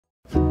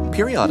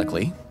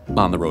Periodically,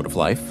 on the road of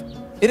life,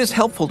 it is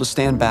helpful to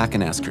stand back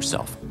and ask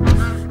yourself,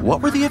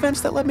 what were the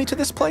events that led me to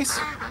this place?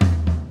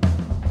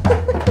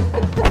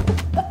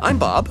 I'm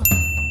Bob,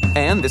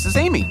 and this is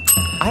Amy.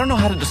 I don't know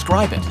how to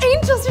describe it.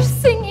 Angels are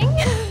singing.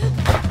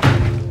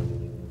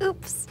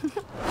 Oops.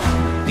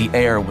 The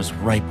air was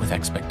ripe with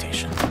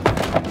expectation.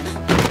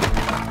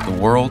 The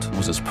world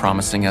was as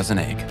promising as an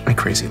egg. I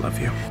crazy love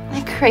you.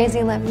 I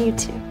crazy love you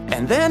too.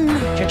 And then...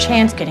 Your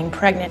chance of getting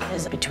pregnant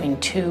is between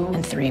 2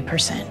 and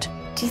 3%.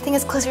 Do you think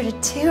it's closer to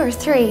 2 or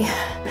 3?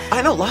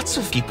 I know lots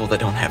of people that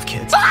don't have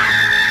kids. I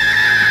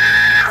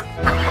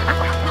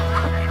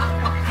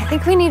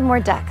think we need more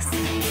ducks.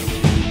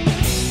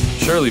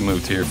 Shirley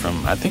moved here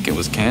from, I think it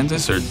was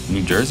Kansas or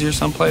New Jersey or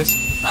someplace.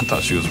 I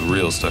thought she was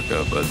real stuck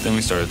up, but then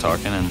we started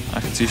talking and I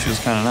could see she was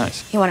kind of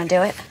nice. You want to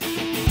do it?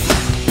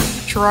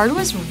 Gerard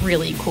was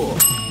really cool.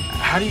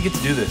 How do you get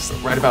to do this?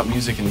 Write about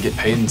music and get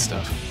paid and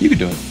stuff? You could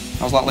do it.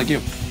 I was a lot like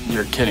you.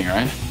 You're kidding,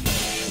 right?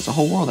 There's a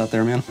whole world out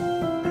there, man.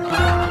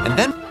 And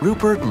then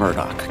Rupert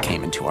Murdoch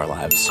came into our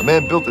lives. A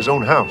man built his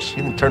own house.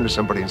 He didn't turn to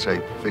somebody and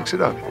say, fix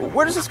it up.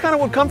 Where does this kind of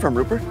wood come from,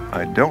 Rupert?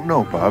 I don't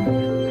know, Bob.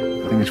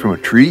 I think it's from a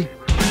tree.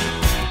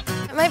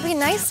 It might be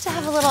nice to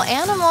have a little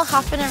animal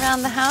hopping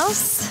around the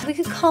house. We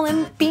could call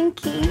him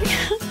Binky.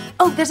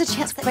 Oh, there's a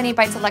chance that when he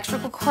bites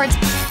electrical cords...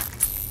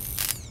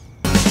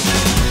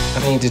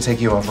 I need to take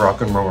you off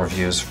rock and roll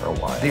reviews for a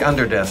while. The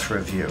Underdeath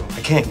review.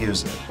 I can't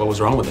use it. What was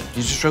wrong with it?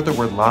 You just wrote the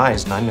word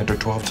lies 9 or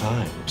 12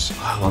 times.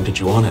 How long did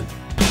you want it?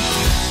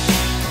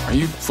 Are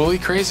you fully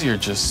crazy or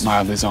just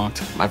mildly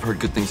zonked? I've heard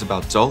good things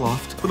about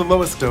Zoloft. Well, the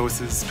lowest dose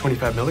is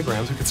 25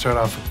 milligrams. We could start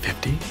off with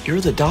 50.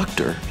 You're the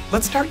doctor.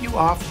 Let's start you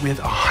off with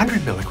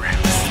 100 milligrams.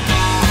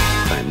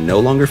 I'm no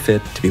longer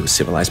fit to be with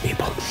civilized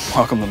people.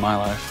 Welcome to my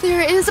life.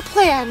 There is a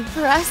plan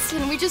for us,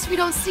 and we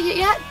don't see it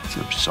yet. It's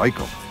a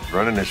cycle.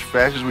 Running as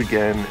fast as we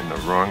can in the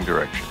wrong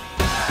direction.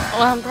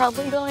 Well, I'm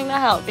probably going to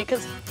hell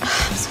because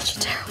I'm such a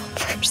terrible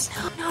person.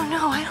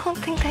 No, I don't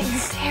think that you're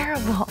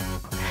terrible.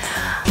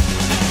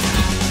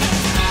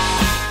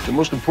 The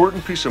most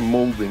important piece of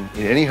molding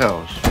in any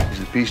house is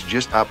the piece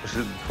just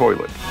opposite the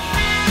toilet.